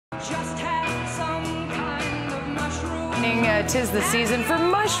evening. 'Tis the season for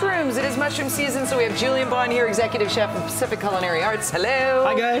mushrooms. It is mushroom season, so we have Julian Bond here, executive chef of Pacific Culinary Arts. Hello.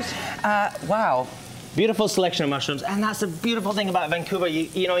 Hi, guys. Wow. Beautiful selection of mushrooms, and that's the beautiful thing about Vancouver.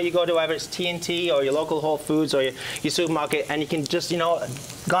 You know, you go to either it's T&T or your local Whole Foods or your supermarket, and you can just, you know,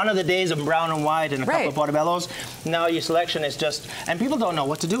 gone are the days of brown and white and a couple of portobellos. Now your selection is just, and people don't know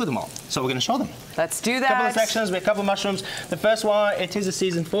what to do with them all. So we're going to show them. Let's do that. A couple of sections with a couple of mushrooms. The first one, it is a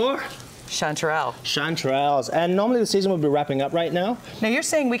season for Chanterelle. Chanterelles. And normally the season would be wrapping up right now. Now you're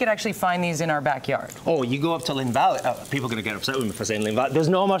saying we could actually find these in our backyard? Oh, you go up to Lynn Valley. Oh, people are going to get upset with me for saying Lynn Valley. There's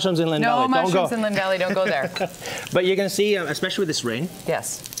no mushrooms in Lynn Valley. No mushrooms in Lynn Valley. Don't go there. But you're going to see, especially with this rain.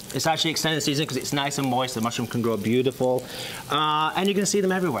 Yes. It's actually extended season because it's nice and moist. The mushroom can grow beautiful. And you can see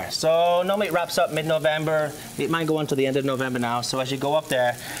them everywhere. So normally it wraps up mid-November. It might go on to the end of November now. So as you go up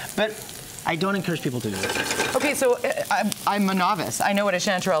there. But I don't encourage people to do it. Okay, so I'm a novice. I know what a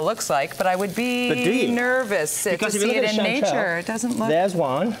chanterelle looks like, but I would be nervous to see it in nature. It doesn't look... There's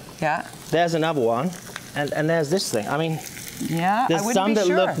one. Yeah. There's another one. And there's this thing. I mean... Yeah, there's some that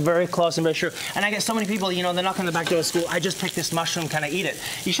look very close and very sure. And I get so many people, you know, they're knocking on the back door of school, I just picked this mushroom, can I eat it?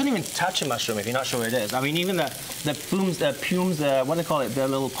 You shouldn't even touch a mushroom if you're not sure what it is. I mean, even the pumes, what do they call it, the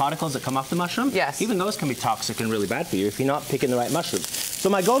little particles that come off the mushroom? Yes. Even those can be toxic and really bad for you if you're not picking the right mushroom. So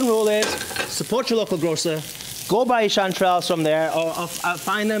my golden rule is, support your local grocer, go buy your chanterelles from there, or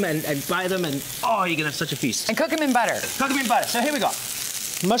find them and buy them, and oh, you're gonna have such a feast. And cook them in butter. Cook them in butter. So here we go.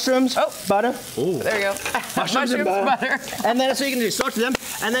 Mushrooms, butter. Ooh. There you go. Mushrooms and butter. And then that's what you can do. Salt them,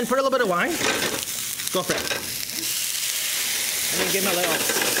 and then put a little bit of wine. Go for it. And then give them a little.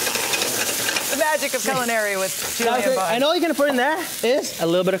 The magic of culinary with Julian Bond. And all you're going to put in there is a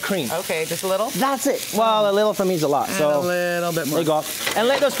little bit of cream. Okay, just a little? That's it. Well, a little for me is a lot. And so a little bit more. There you go. And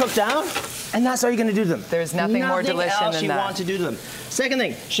let those cook down. And that's all you're going to do to them. There's nothing more delicious than that. Nothing else you want to do to them. Second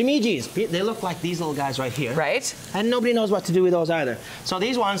thing, Shimejis. They look like these little guys right here. Right. And nobody knows what to do with those either. So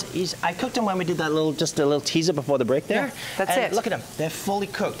these ones, I cooked them when we did that just a little teaser before the break there. Yeah, that's it. Look at them. They're fully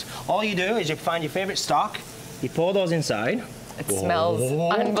cooked. All you do is you find your favorite stock, you pour those inside. It smells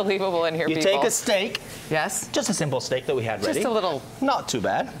unbelievable in here, people. You take a steak. Yes. Just a simple steak that we had ready. Just a little. Not too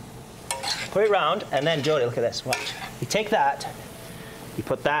bad. Put it round, and then, Jody, look at this. Watch. You take that, you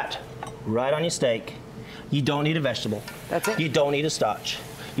put that right on your steak. You don't need a vegetable. That's it. You don't need a starch.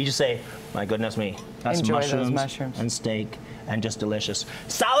 You just say, my goodness me, that's mushrooms and steak and just delicious.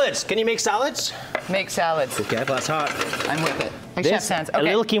 Salads! Can you make salads? Make salads. Be careful, that's hot. I'm with it. Like chef's hands. Okay. A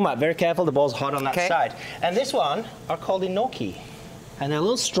little quinoa, very careful, the bowl's hot on that side. And this one are called Enoki. And they're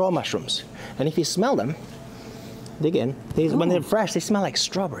little straw mushrooms. And if you smell them, dig in. When they're fresh, they smell like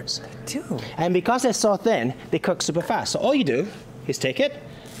strawberries. They do. And because they're so thin, they cook super fast. So all you do is take it,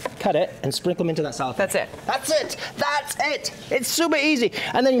 cut it, and sprinkle them into that salad. That's it. That's it. That's it. It's super easy.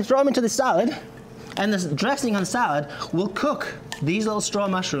 And then you throw them into the salad, and the dressing on the salad will cook these little straw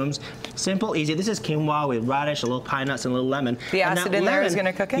mushrooms. Simple, easy. This is quinoa with radish, a little pine nuts, and a little lemon. The acid in there is going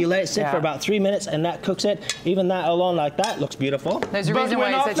to cook it? You let it sit for about 3 minutes, and that cooks it. Even that alone like that looks beautiful. There's a reason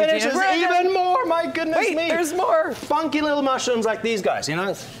why I said there's even more. My goodness me. Wait, there's more. Funky little mushrooms like these guys. You know,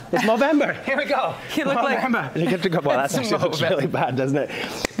 it's November. Here we go. You look November. You get to go. Well, that actually looks really bad, doesn't it?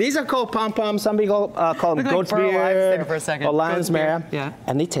 These are called pom-poms. Some people call them GoatsBeard or lion's mare. Yeah.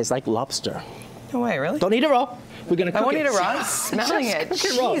 And they taste like lobster. No way, really? Don't eat it raw. We're going to cook it. I won't eat it raw. I'm smelling it.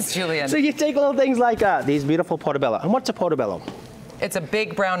 Jeez, Julian. So you take little things like these beautiful portobello. And what's a portobello? It's a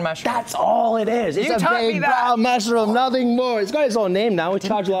big brown mushroom. That's all it is. It's a big brown mushroom, nothing more. It's got its own name now. We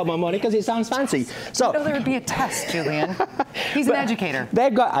charge a lot more money because it sounds fancy. So you know there would be a test, Julian. He's an educator.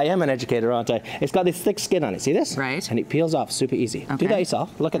 I am an educator, aren't I? It's got this thick skin on it. See this? Right. And it peels off super easy. Okay. Do that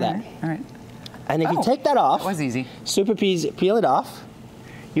yourself. Look at that. All right. And if you take that off, that was easy. Super easy. Peel it off.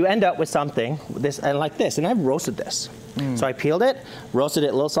 You end up with something like this, and I've roasted this. So I peeled it, roasted it,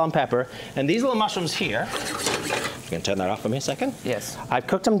 a little salt and pepper, and these little mushrooms here, you can turn that off for me a second? Yes. I've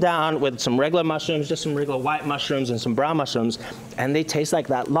cooked them down with some regular mushrooms, just some regular white mushrooms and some brown mushrooms, and they taste like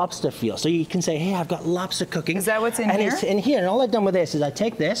that lobster feel. So you can say, hey, I've got lobster cooking. Is that what's in here? And it's in here, and all I've done with this is I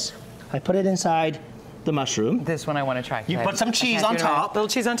take this, I put it inside the mushroom. This one I want to try. You put some cheese on top. Little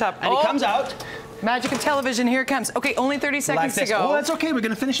cheese on top. And it comes out. Magic of television, here it comes. Okay, only 30 seconds to go. Oh, that's okay, we're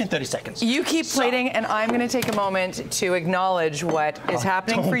gonna finish in 30 seconds. You keep plating, and I'm gonna take a moment to acknowledge what is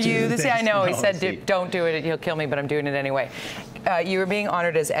happening for you. I know, he said, don't do it, he'll kill me, but I'm doing it anyway. You were being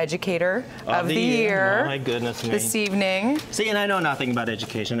honored as Educator of the Year. Oh, my goodness me. This evening. See, and I know nothing about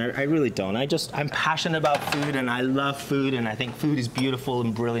education. I really don't. I'm passionate about food, and I love food, and I think food is beautiful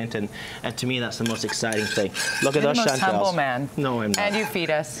and brilliant, and to me, that's the most exciting thing. Look at those chanterelles. You're the most humble man. No, I'm not. And you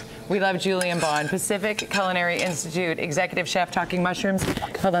feed us. We love Julian Bond, Pacific Culinary Institute, Executive Chef, talking mushrooms.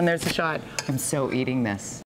 Hold on, there's a shot. I'm so eating this.